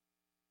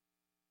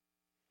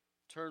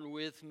Turn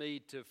with me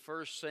to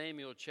 1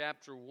 Samuel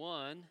chapter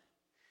 1.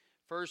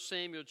 1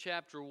 Samuel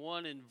chapter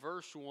 1 and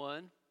verse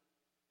 1.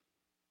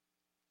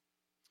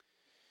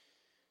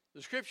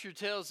 The scripture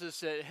tells us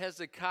that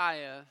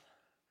Hezekiah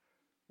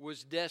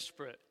was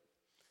desperate.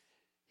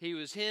 He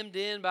was hemmed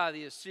in by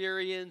the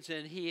Assyrians,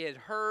 and he had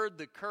heard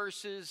the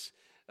curses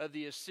of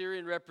the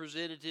Assyrian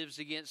representatives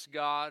against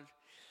God.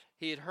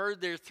 He had heard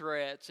their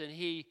threats, and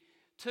he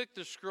took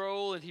the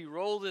scroll and he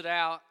rolled it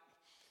out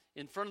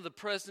in front of the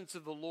presence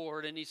of the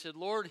Lord, and he said,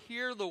 "Lord,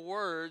 hear the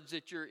words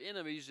that your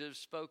enemies have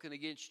spoken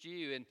against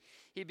you." And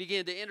he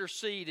began to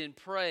intercede and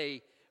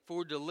pray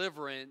for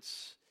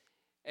deliverance,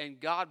 and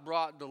God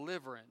brought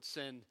deliverance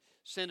and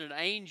sent an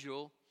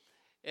angel.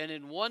 And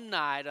in one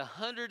night,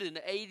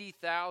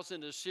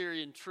 180,000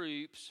 Assyrian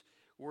troops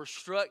were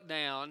struck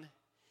down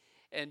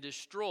and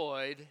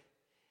destroyed,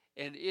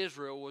 and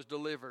Israel was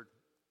delivered.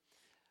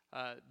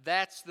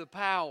 That's the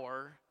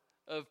power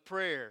of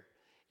prayer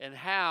and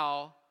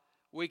how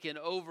we can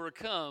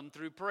overcome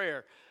through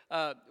prayer.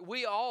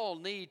 We all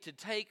need to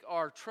take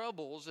our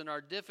troubles and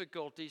our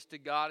difficulties to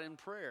God in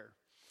prayer.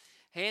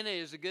 Hannah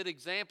is a good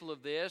example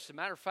of this. As a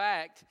matter of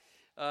fact,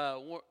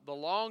 the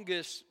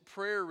longest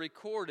prayer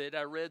recorded,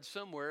 I read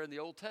somewhere in the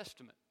Old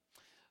Testament,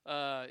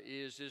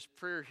 is this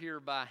prayer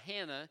here by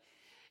Hannah.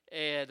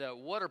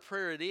 And what a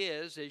prayer it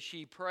is as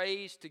she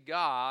prays to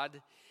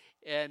God.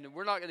 And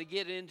we're not going to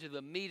get into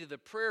the meat of the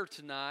prayer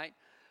tonight,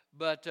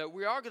 but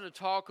we are going to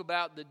talk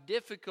about the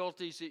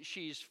difficulties that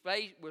she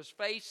was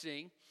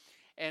facing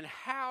and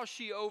how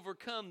she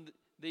overcome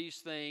these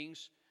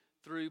things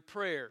through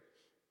prayer.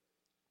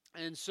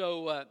 And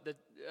so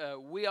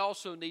we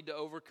also need to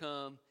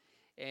overcome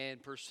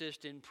and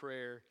persist in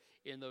prayer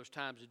in those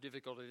times of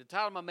difficulty. The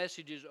title of my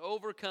message is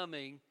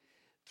Overcoming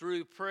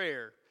Through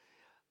Prayer.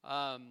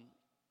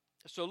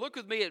 So look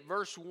with me at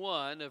verse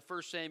 1 of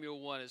 1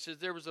 Samuel 1. It says,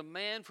 "There was a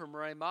man from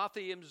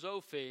Ramathaim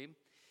Zophim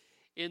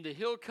in the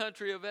hill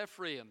country of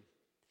Ephraim.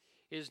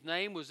 His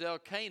name was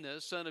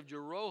Elkanah, son of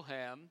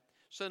Jeroham,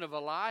 son of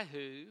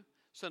Elihu,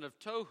 son of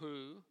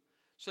Tohu,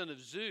 son of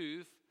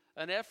Zuph,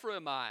 an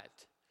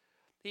Ephraimite.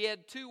 He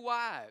had 2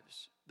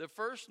 wives, the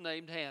first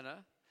named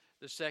Hannah,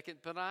 the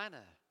second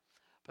Peninnah.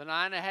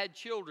 Peninnah had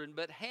children,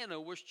 but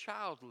Hannah was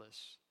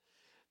childless.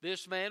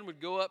 This man would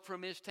go up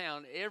from his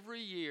town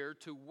every year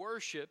to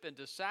worship and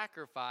to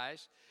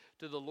sacrifice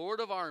to the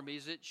Lord of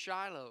armies at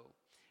Shiloh,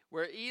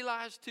 where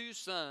Eli's 2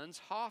 sons,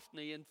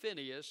 Hophni and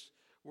Phinehas,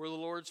 were the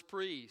Lord's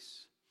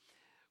priests.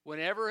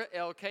 Whenever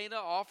Elkanah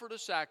offered a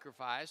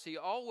sacrifice, he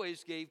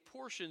always gave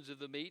portions of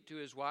the meat to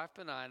his wife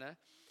Peninnah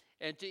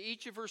and to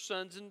each of her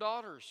sons and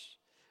daughters.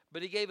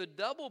 But he gave a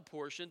double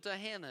portion to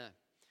Hannah,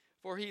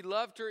 for he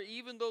loved her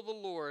even though the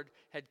Lord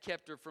had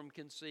kept her from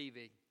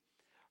conceiving.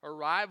 Her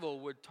rival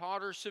would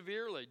taunt her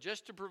severely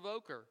just to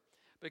provoke her,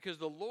 because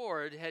the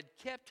Lord had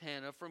kept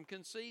Hannah from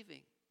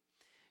conceiving.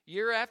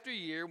 Year after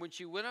year, when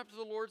she went up to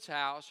the Lord's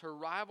house, her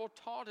rival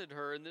taunted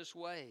her in this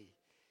way.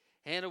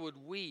 Hannah would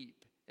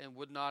weep and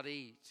would not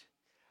eat.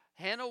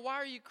 'Hannah, why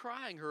are you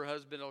crying?' her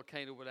husband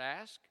Elkanah would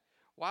ask.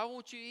 'Why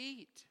won't you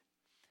eat?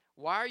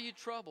 Why are you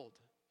troubled?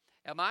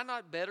 Am I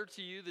not better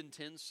to you than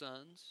 10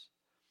 sons?'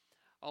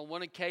 On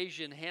one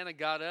occasion, Hannah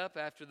got up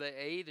after they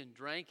ate and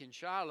drank in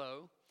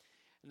Shiloh,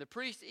 and the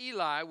priest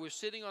Eli was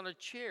sitting on a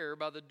chair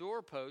by the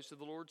doorpost of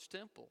the Lord's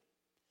temple.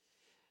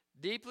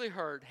 Deeply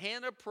hurt,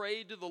 Hannah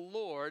prayed to the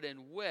Lord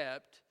and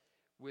wept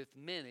with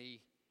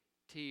many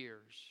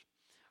tears."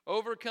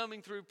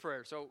 Overcoming through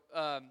prayer. So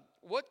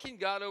what can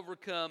God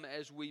overcome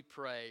as we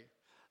pray?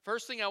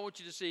 First thing I want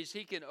you to see is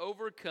He can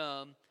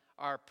overcome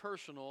our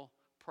personal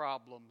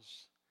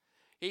problems.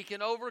 He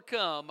can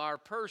overcome our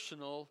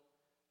personal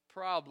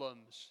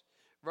problems.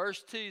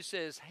 Verse 2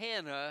 says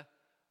Hannah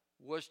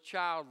was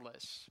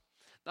childless.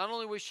 Not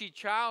only was she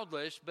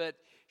childless,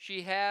 but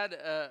she had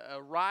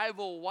a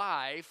rival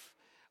wife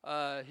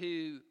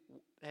who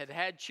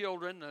had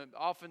children.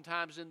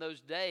 Oftentimes in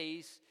those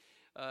days,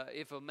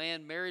 if a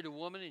man married a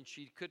woman and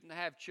she couldn't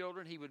have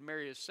children, he would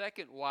marry a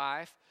second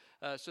wife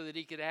so that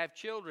he could have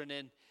children.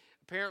 And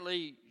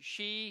apparently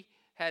she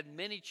had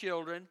many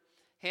children.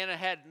 Hannah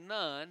had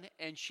none,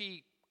 and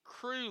she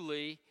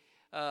cruelly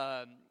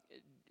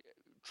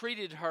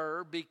treated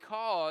her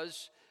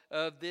because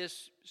of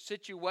this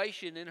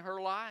situation in her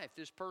life,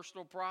 this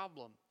personal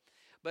problem.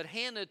 But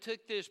Hannah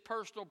took this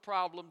personal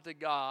problem to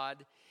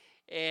God,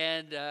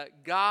 and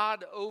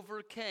God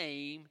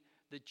overcame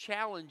the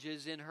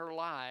challenges in her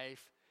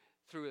life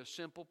through a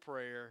simple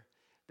prayer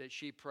that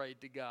she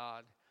prayed to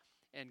God,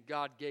 and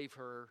God gave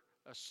her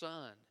a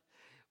son.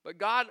 But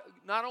God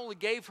not only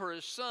gave her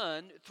a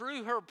son,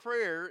 through her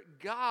prayer,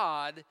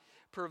 God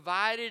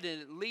provided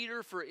a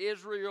leader for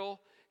Israel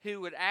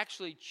who would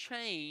actually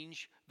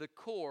change the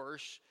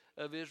course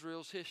of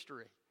Israel's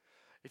history.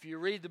 If you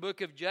read the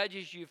book of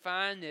Judges, you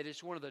find that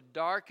it's one of the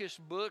darkest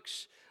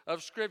books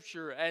of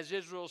Scripture as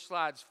Israel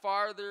slides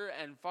farther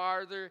and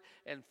farther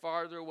and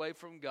farther away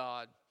from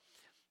God.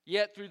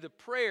 Yet through the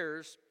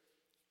prayers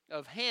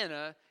of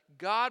Hannah,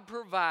 God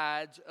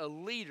provides a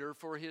leader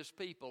for His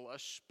people, a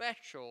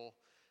special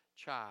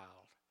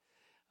child.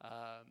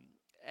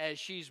 as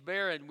she's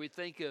barren, we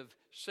think of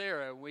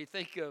Sarah, we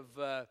think of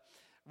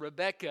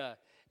Rebecca,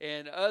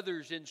 and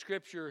others in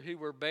Scripture who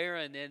were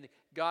barren, and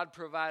God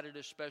provided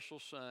a special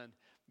son.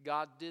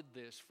 God did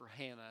this for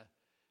Hannah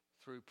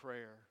through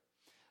prayer.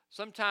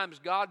 Sometimes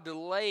God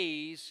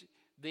delays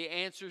the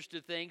answers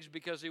to things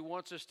because He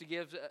wants us to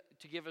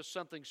give us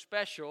something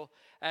special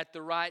at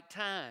the right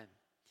time.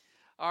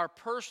 Our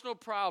personal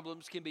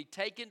problems can be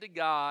taken to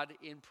God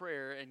in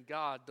prayer, and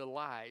God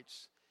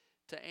delights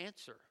to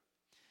answer.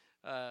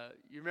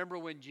 You remember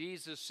when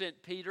Jesus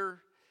sent Peter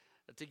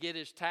to get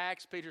his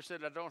tax? Peter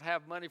said, I don't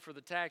have money for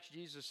the tax.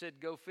 Jesus said,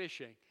 go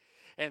fishing.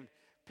 And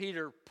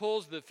Peter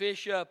pulls the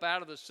fish up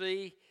out of the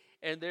sea,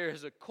 and there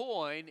is a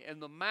coin in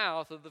the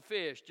mouth of the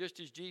fish, just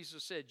as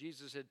Jesus said.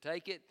 Jesus said,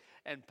 take it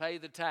and pay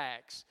the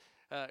tax.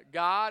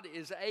 God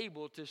is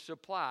able to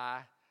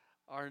supply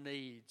our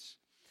needs.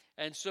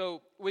 And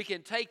so we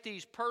can take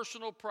these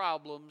personal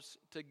problems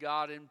to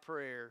God in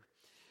prayer.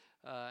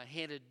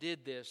 Hannah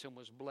did this and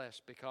was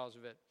blessed because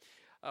of it.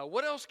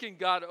 What else can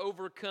God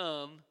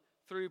overcome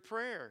through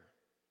prayer?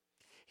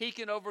 He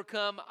can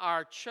overcome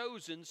our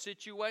chosen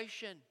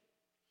situation.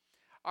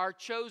 Our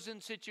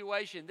chosen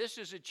situation. This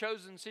is a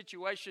chosen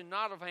situation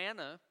not of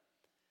Hannah,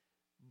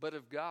 but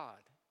of God.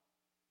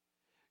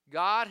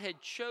 God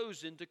had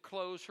chosen to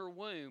close her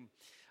womb.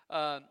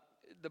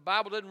 The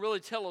Bible doesn't really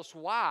tell us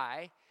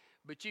why,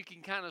 but you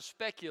can kind of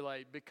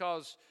speculate,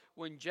 because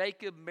when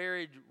Jacob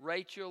married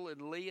Rachel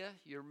and Leah,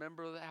 you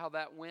remember how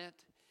that went?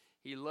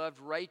 He loved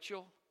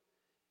Rachel.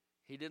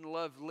 He didn't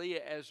love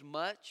Leah as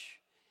much.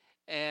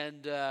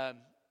 And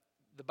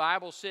the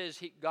Bible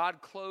says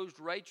God closed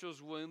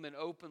Rachel's womb and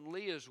opened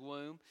Leah's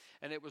womb,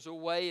 and it was a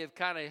way of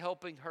kind of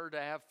helping her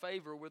to have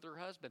favor with her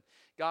husband.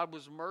 God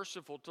was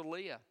merciful to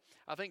Leah.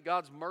 I think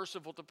God's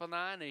merciful to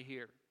Peninnah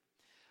here.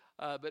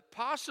 But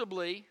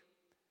possibly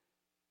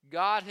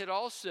God had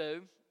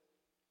also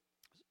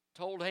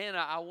told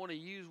Hannah, I want to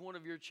use one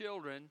of your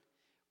children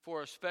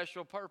for a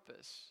special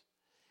purpose.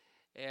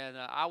 And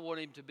I want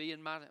him to be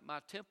in my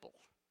temple,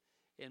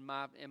 in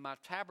my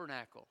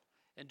tabernacle,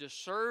 and to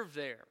serve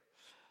there.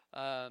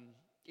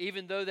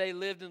 Even though they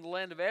lived in the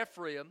land of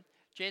Ephraim,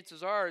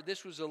 chances are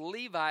this was a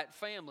Levite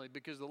family,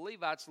 because the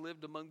Levites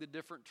lived among the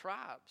different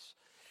tribes.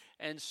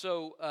 And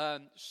so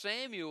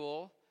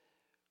Samuel,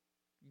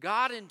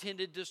 God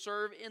intended to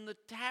serve in the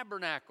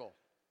tabernacle.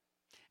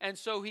 And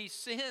so He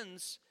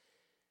sends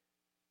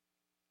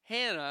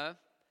Hannah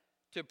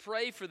to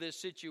pray for this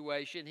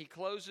situation. He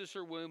closes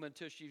her womb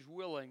until she's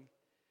willing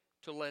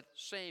to let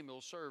Samuel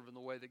serve in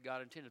the way that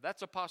God intended.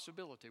 That's a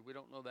possibility. We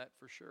don't know that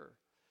for sure.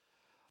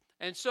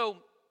 And so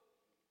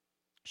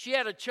she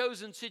had a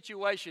chosen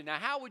situation. Now,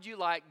 how would you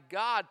like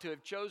God to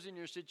have chosen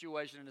your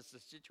situation, and it's a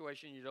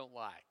situation you don't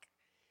like?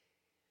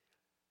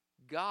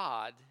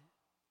 God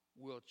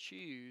will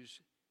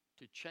choose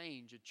to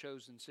change a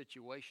chosen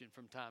situation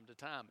from time to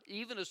time,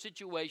 even a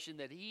situation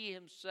that He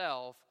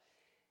Himself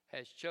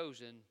has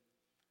chosen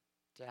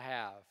to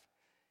have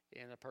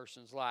in a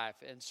person's life.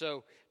 And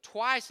so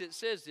twice it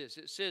says this.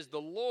 It says the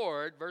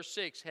Lord, verse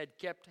 6, had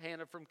kept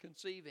Hannah from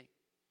conceiving.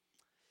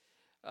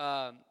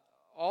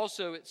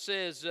 Also it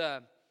says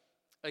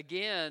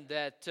again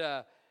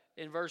that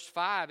in verse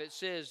 5 it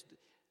says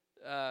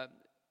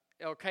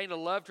Elkanah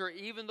loved her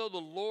even though the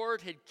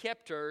Lord had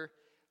kept her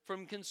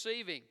from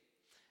conceiving.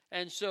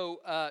 And so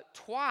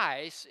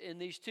twice in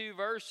these two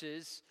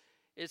verses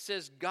it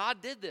says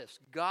God did this.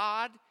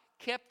 God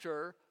kept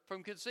her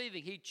from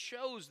conceiving. He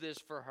chose this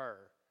for her.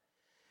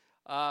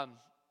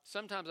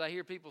 Sometimes I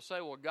hear people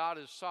say, well, God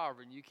is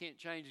sovereign. You can't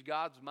change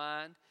God's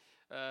mind.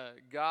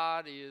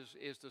 God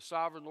is the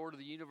sovereign Lord of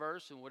the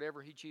universe, and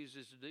whatever He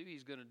chooses to do,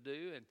 He's going to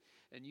do,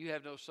 and you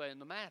have no say in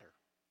the matter.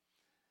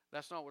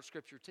 That's not what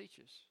Scripture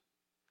teaches.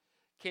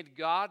 Can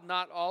God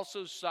not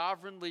also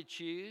sovereignly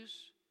choose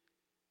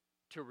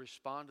to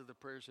respond to the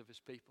prayers of His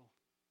people?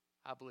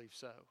 I believe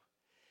so.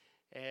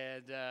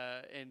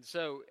 And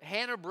so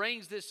Hannah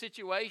brings this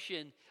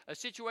situation, a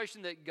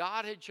situation that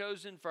God had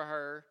chosen for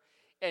her,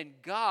 and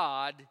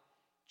God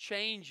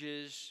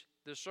changes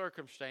the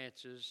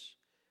circumstances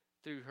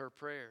through her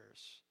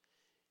prayers.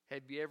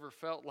 Have you ever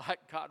felt like,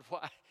 God,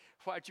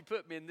 why'd you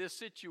put me in this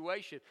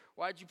situation?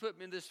 Why'd you put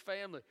me in this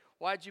family?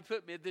 Why'd you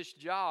put me in this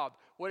job?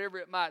 Whatever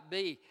it might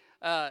be.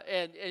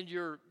 And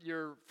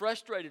you're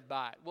frustrated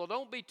by it. Well,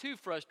 don't be too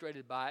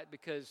frustrated by it,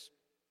 because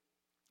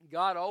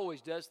God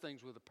always does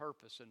things with a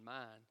purpose in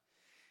mind.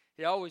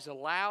 He always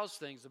allows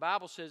things. The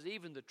Bible says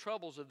even the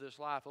troubles of this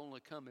life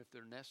only come if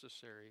they're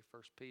necessary,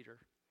 1 Peter.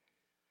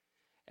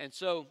 And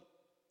so,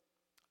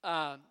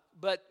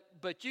 but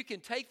you can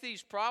take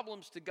these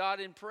problems to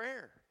God in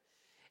prayer,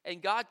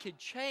 and God can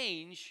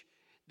change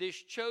this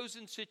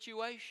chosen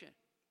situation.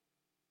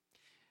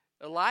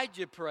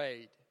 Elijah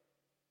prayed.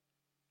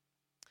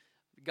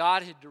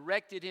 God had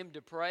directed him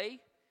to pray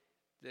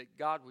that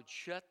God would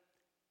shut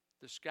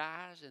the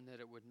skies and that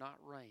it would not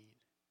rain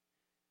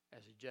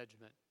as a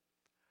judgment.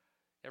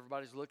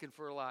 Everybody's looking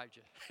for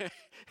Elijah.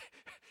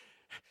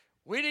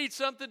 We need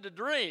something to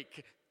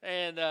drink.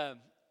 And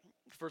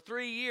For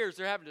 3 years,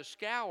 they're having to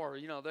scour.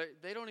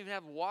 They don't even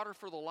have water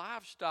for the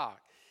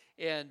livestock.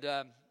 And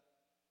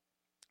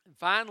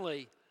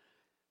finally,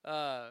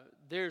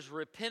 there's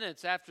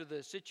repentance after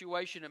the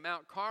situation at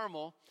Mount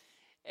Carmel.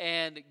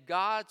 And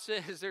God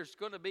says there's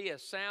going to be a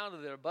sound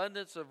of the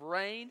abundance of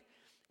rain.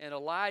 And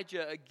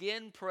Elijah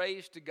again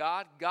prays to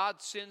God.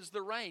 God sends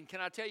the rain.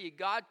 Can I tell you,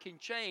 God can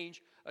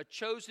change a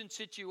chosen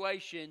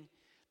situation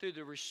through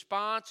the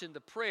response and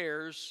the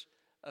prayers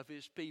of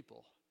His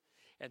people.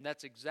 And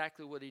that's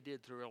exactly what He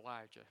did through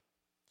Elijah.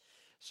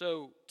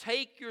 So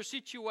take your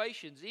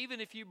situations,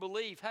 even if you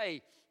believe,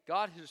 hey,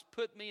 God has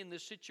put me in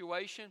this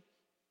situation,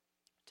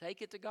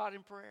 take it to God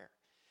in prayer.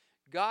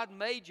 God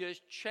may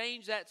just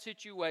change that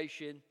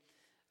situation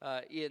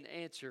in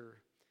answer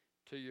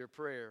to your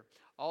prayer.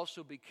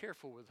 Also, be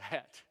careful with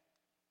that.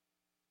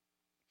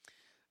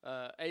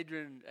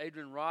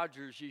 Adrian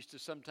Rogers used to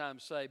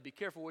sometimes say, be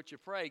careful what you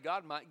pray.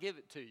 God might give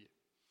it to you.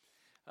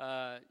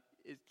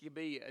 It can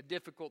be a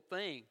difficult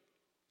thing.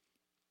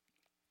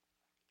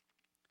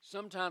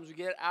 Sometimes we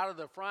get out of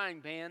the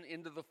frying pan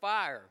into the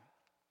fire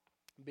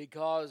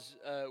because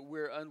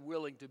we're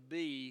unwilling to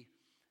be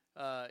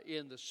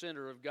in the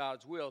center of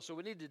God's will. So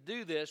we need to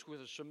do this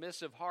with a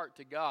submissive heart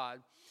to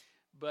God.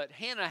 But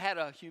Hannah had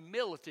a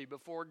humility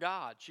before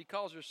God. She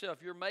calls herself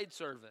your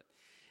maidservant.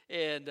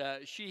 And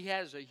she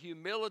has a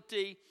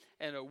humility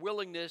and a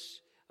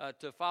willingness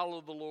to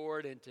follow the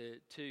Lord and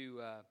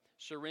to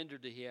surrender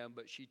to Him.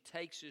 But she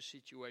takes this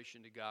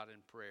situation to God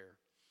in prayer.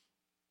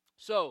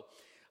 So,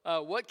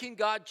 what can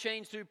God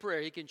change through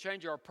prayer? He can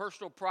change our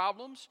personal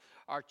problems,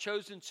 our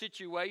chosen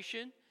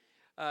situation.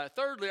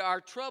 Thirdly, our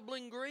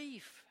troubling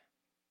grief.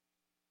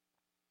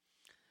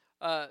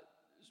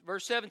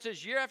 Verse 7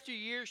 says, year after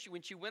year,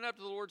 when she went up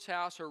to the Lord's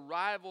house, her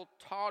rival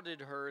taunted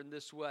her in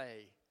this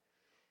way.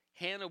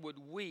 Hannah would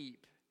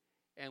weep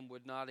and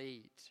would not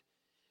eat.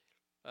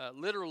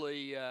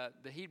 Literally,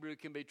 the Hebrew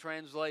can be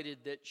translated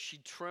that she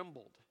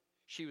trembled.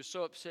 She was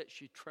so upset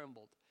she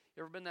trembled.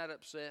 You ever been that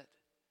upset?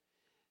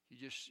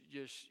 You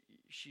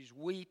she's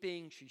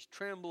weeping, she's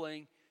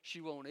trembling, she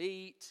won't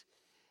eat,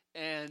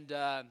 and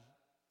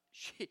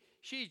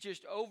she's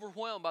just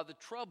overwhelmed by the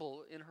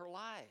trouble in her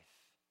life.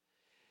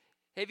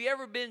 Have you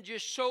ever been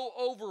just so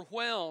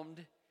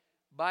overwhelmed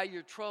by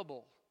your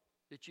trouble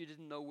that you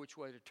didn't know which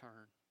way to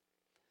turn?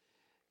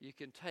 You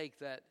can take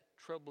that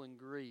troubling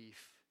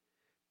grief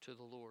to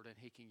the Lord and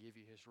He can give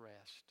you His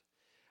rest.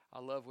 I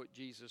love what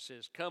Jesus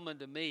says, come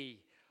unto me,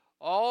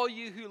 all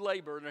you who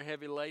labor and are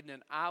heavy laden,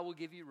 and I will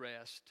give you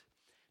rest.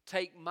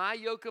 Take my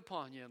yoke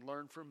upon you and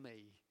learn from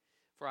me,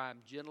 for I am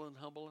gentle and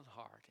humble in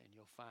heart, and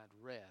you'll find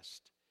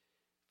rest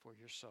for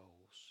your souls.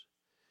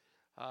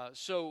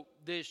 So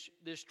this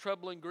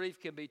troubling grief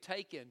can be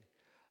taken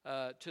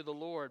to the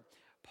Lord.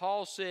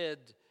 Paul said,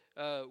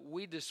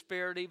 we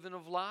despaired even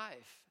of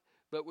life,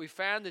 but we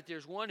found that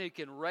there's one who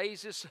can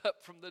raise us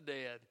up from the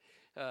dead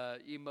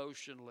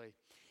emotionally.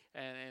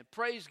 And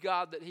praise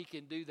God that He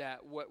can do that.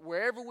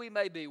 Wherever we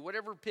may be,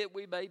 whatever pit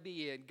we may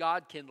be in,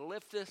 God can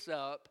lift us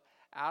up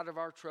out of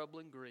our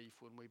troubling grief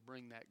when we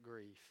bring that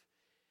grief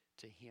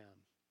to Him.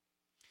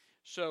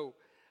 So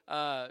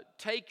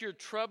take your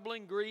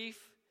troubling grief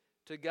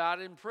to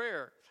God in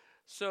prayer.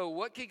 So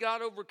what can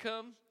God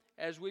overcome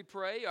as we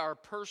pray? Our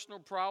personal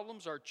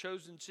problems, our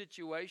chosen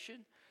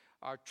situation,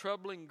 our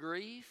troubling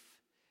grief,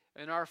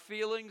 and our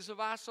feelings of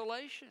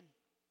isolation.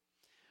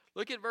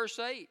 Look at verse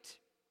 8.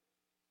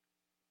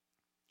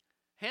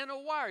 Hannah,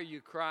 why are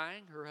you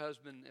crying? Her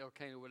husband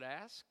Elkanah would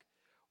ask.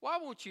 Why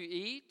won't you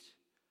eat?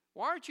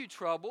 Why aren't you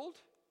troubled?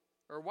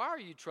 Or why are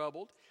you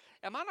troubled?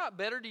 Am I not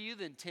better to you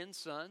than 10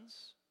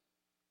 sons?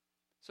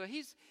 So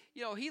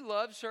he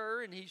loves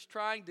her and he's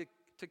trying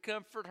to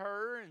comfort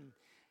her and,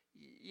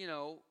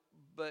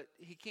 but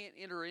he can't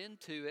enter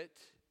into it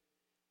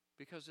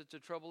because it's a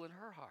trouble in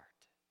her heart.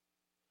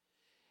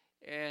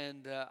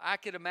 And I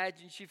could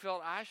imagine she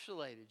felt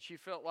isolated. She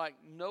felt like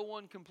no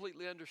one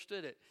completely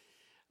understood it.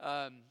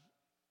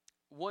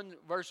 One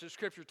verse of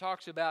Scripture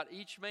talks about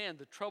each man,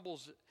 the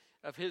troubles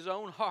of his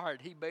own heart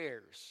he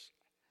bears.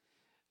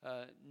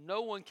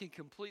 No one can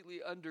completely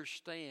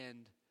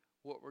understand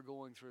what we're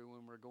going through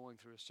when we're going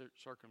through a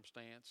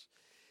circumstance.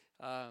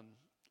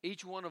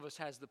 Each one of us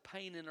has the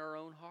pain in our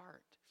own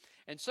heart.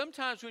 And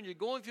sometimes when you're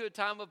going through a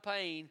time of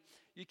pain,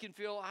 you can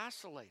feel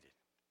isolated.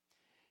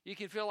 You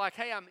can feel like,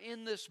 hey, I'm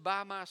in this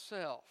by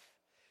myself.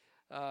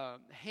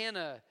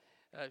 Hannah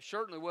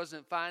certainly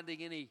wasn't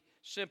finding any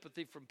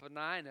sympathy from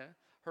Peninnah.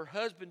 Her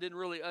husband didn't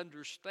really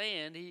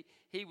understand.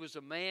 He was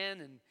a man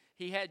and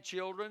he had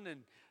children,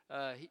 and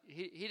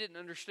he didn't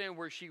understand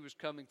where she was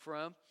coming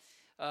from.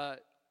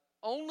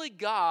 Only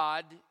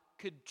God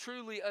could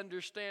truly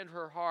understand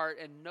her heart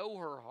and know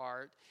her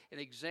heart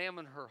and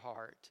examine her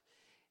heart.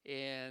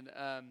 And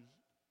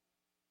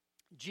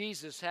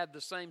Jesus had the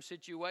same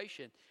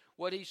situation.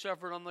 What He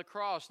suffered on the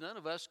cross, none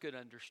of us could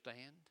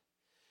understand.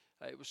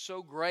 It was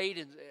so great,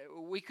 and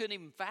we couldn't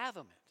even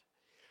fathom it.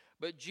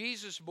 But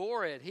Jesus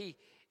bore it.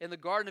 In the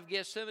Garden of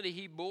Gethsemane,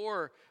 He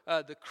bore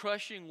the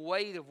crushing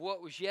weight of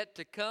what was yet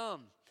to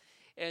come.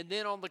 And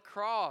then on the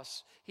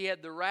cross, he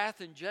had the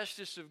wrath and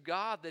justice of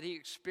God that he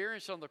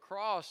experienced on the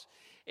cross.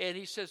 And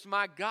he says,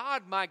 my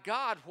God,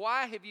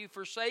 why have you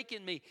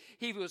forsaken me?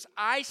 He was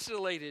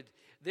isolated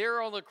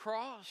there on the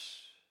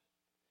cross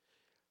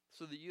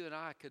so that you and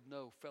I could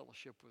know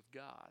fellowship with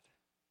God.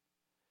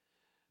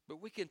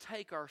 But we can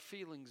take our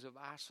feelings of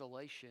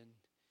isolation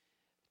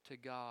to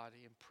God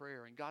in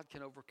prayer, and God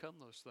can overcome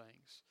those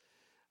things.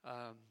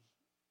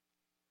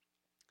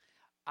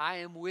 I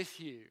am with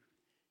you,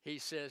 he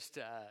says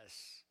to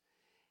us,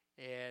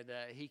 and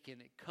he can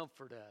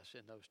comfort us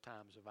in those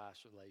times of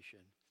isolation.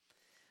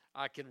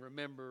 I can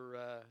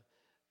remember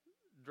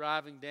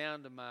driving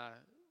down to my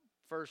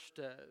first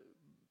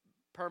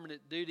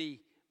permanent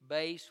duty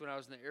base when I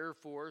was in the Air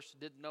Force,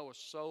 didn't know a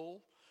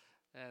soul,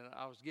 and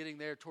I was getting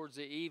there towards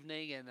the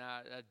evening, and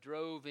I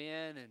drove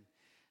in and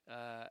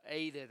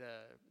ate at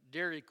a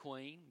Dairy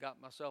Queen,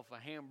 got myself a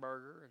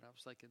hamburger, and I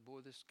was thinking, boy,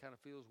 this kind of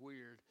feels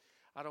weird.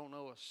 I don't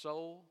know a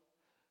soul,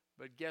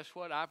 but guess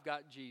what? I've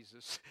got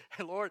Jesus.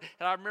 And Lord,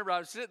 and I remember I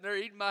was sitting there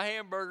eating my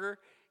hamburger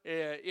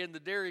in the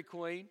Dairy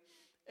Queen,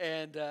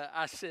 and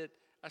I said,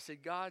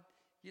 God,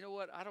 you know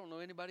what? I don't know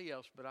anybody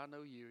else, but I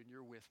know you, and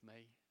you're with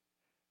me.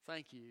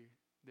 Thank you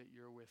that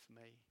you're with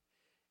me,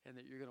 and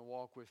that you're going to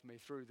walk with me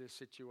through this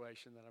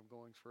situation that I'm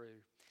going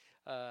through.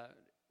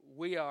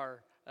 We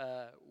are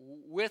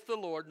with the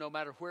Lord no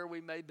matter where we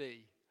may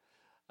be.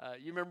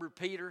 You remember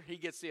Peter? He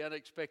gets the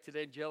unexpected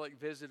angelic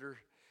visitor.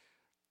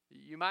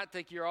 You might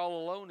think you're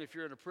all alone if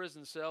you're in a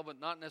prison cell, but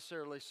not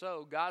necessarily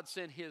so. God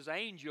sent his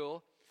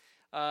angel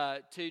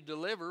to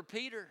deliver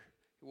Peter.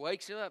 He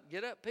wakes him up.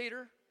 Get up,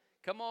 Peter.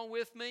 Come on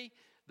with me.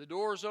 The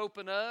doors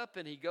open up,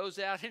 and he goes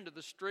out into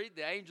the street.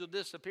 The angel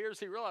disappears.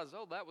 He realizes,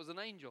 oh, that was an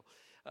angel.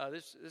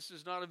 This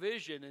is not a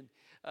vision.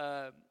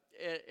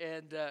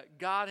 And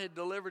God had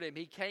delivered him.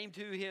 He came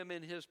to him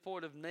in his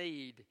point of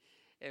need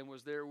and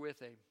was there with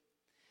him.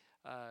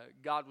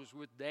 God was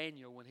with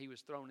Daniel when he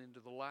was thrown into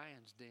the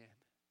lion's den.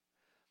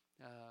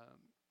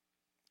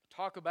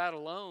 Talk about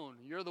alone.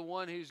 You're the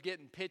one who's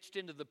getting pitched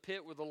into the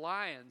pit with the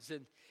lions.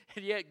 And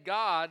yet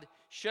God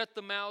shut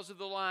the mouths of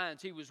the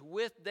lions. He was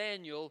with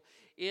Daniel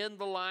in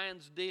the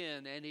lion's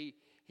den, and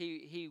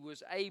he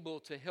was able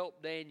to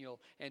help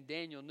Daniel. And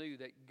Daniel knew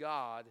that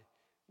God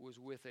was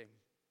with him.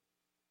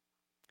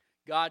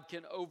 God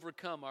can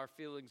overcome our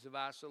feelings of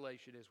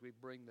isolation as we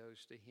bring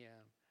those to him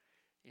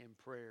in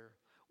prayer.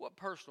 What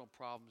personal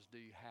problems do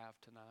you have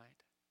tonight?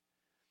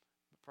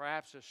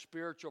 Perhaps a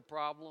spiritual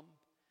problem.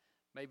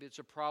 Maybe it's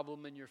a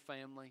problem in your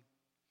family.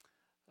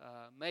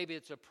 Maybe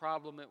it's a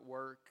problem at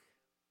work.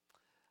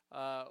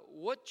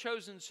 What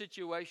chosen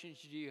situations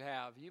do you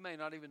have? You may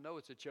not even know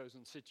it's a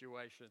chosen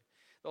situation.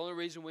 The only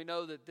reason we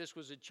know that this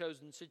was a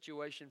chosen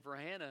situation for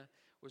Hannah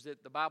was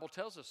that the Bible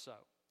tells us so.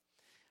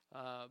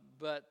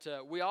 But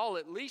we all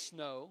at least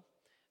know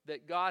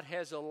that God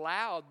has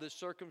allowed the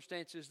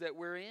circumstances that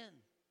we're in.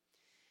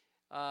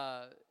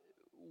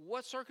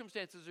 What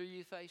circumstances are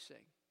you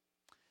facing?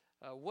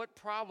 What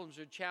problems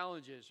or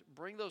challenges?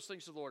 Bring those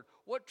things to the Lord.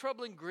 What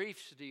troubling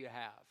griefs do you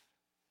have?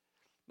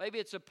 Maybe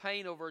it's a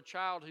pain over a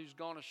child who's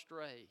gone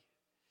astray.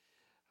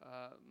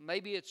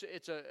 Maybe it's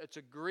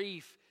a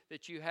grief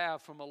that you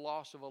have from a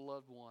loss of a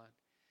loved one.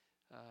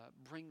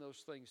 Bring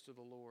those things to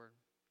the Lord.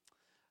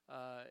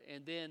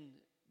 And then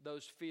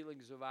those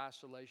feelings of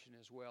isolation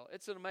as well.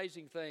 It's an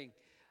amazing thing.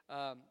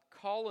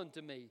 Call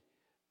unto me,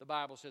 the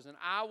Bible says, and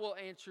I will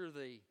answer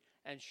thee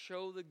and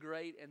show the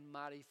great and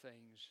mighty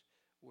things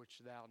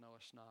which thou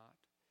knowest not.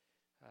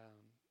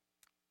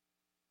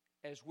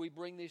 As we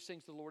bring these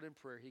things to the Lord in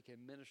prayer, He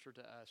can minister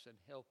to us and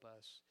help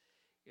us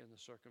in the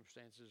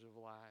circumstances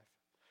of life.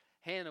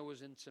 Hannah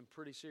was in some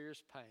pretty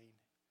serious pain,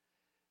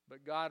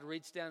 but God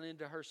reached down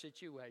into her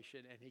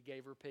situation and He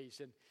gave her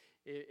peace. And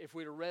if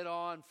we'd have read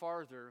on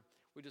farther,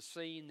 we'd have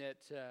seen that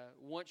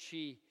once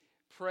she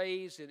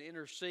prays and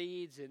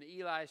intercedes and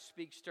Eli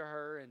speaks to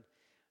her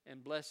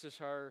and blesses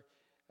her,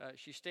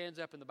 she stands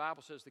up and the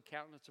Bible says the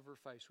countenance of her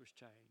face was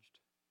changed.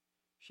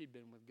 She'd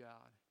been with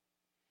God.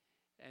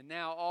 And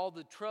now all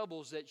the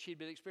troubles that she'd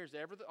been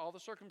experiencing, all the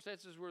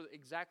circumstances were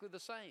exactly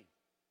the same.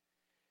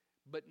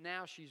 But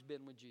now she's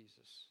been with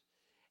Jesus.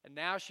 And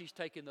now she's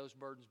taken those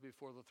burdens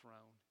before the throne.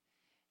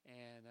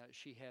 And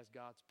she has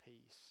God's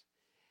peace.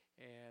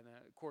 And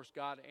of course,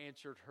 God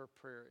answered her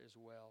prayer as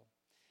well.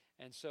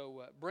 And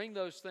so bring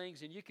those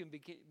things and you can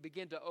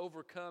begin to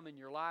overcome in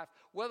your life.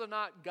 Whether or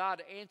not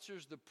God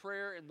answers the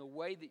prayer in the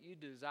way that you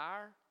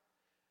desire,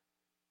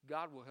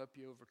 God will help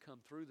you overcome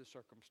through the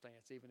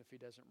circumstance, even if He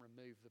doesn't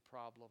remove the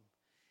problem.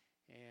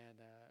 And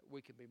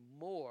we can be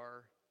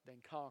more than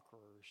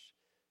conquerors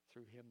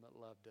through Him that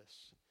loved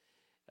us.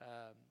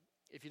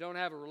 If you don't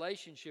have a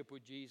relationship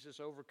with Jesus,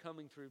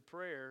 overcoming through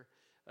prayer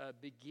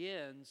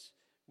begins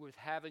with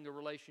having a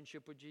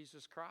relationship with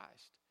Jesus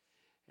Christ.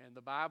 And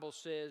the Bible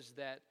says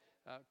that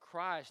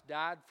Christ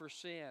died for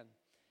sin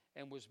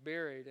and was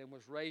buried and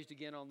was raised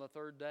again on the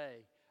third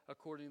day,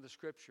 according to the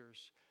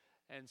Scriptures.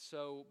 And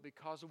so,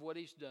 because of what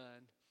He's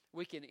done,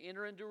 we can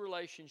enter into a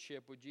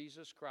relationship with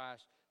Jesus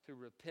Christ through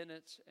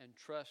repentance and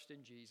trust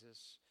in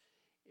Jesus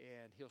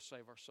and He'll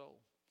save our soul.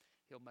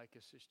 He'll make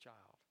us His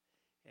child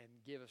and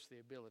give us the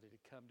ability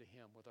to come to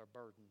Him with our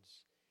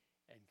burdens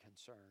and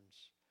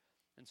concerns.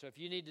 And so if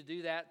you need to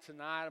do that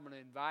tonight, I'm going to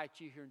invite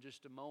you here in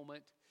just a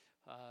moment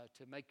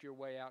to make your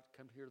way out,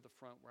 come here to the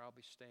front where I'll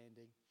be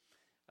standing.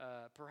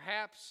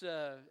 Perhaps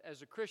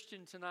as a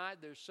Christian tonight,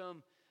 there's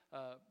some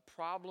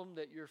problem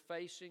that you're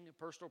facing, a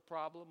personal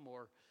problem,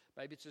 or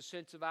maybe it's a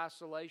sense of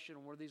isolation or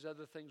one of these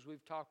other things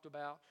we've talked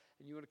about,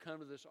 and you want to come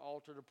to this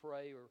altar to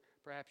pray, or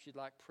perhaps you'd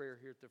like prayer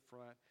here at the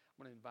front.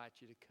 I'm going to invite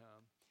you to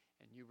come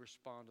and you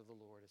respond to the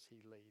Lord as He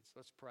leads.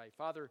 Let's pray.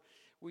 Father,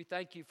 we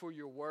thank You for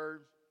Your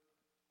word.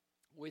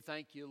 We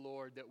thank You,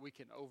 Lord, that we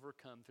can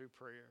overcome through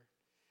prayer.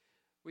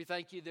 We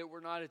thank You that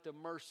we're not at the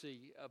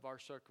mercy of our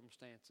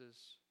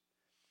circumstances,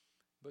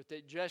 but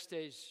that just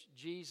as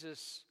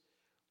Jesus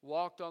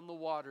walked on the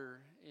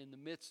water in the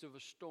midst of a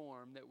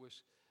storm that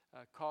was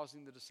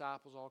causing the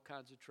disciples all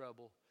kinds of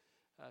trouble,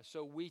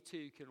 so we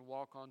too can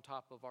walk on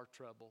top of our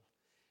trouble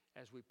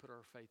as we put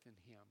our faith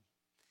in Him.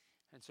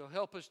 And so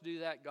help us do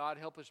that, God.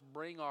 Help us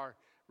bring our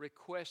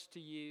requests to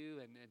You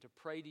and to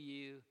pray to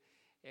You,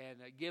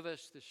 and give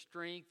us the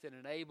strength and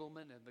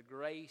enablement and the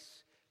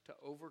grace to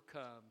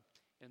overcome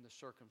in the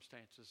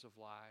circumstances of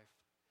life.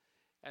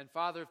 And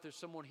Father, if there's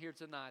someone here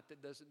tonight that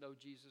doesn't know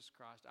Jesus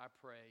Christ, I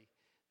pray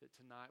that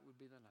tonight would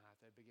be the night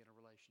they begin a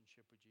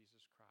relationship with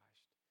Jesus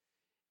Christ.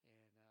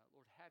 And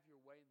Lord, have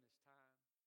Your way in this time.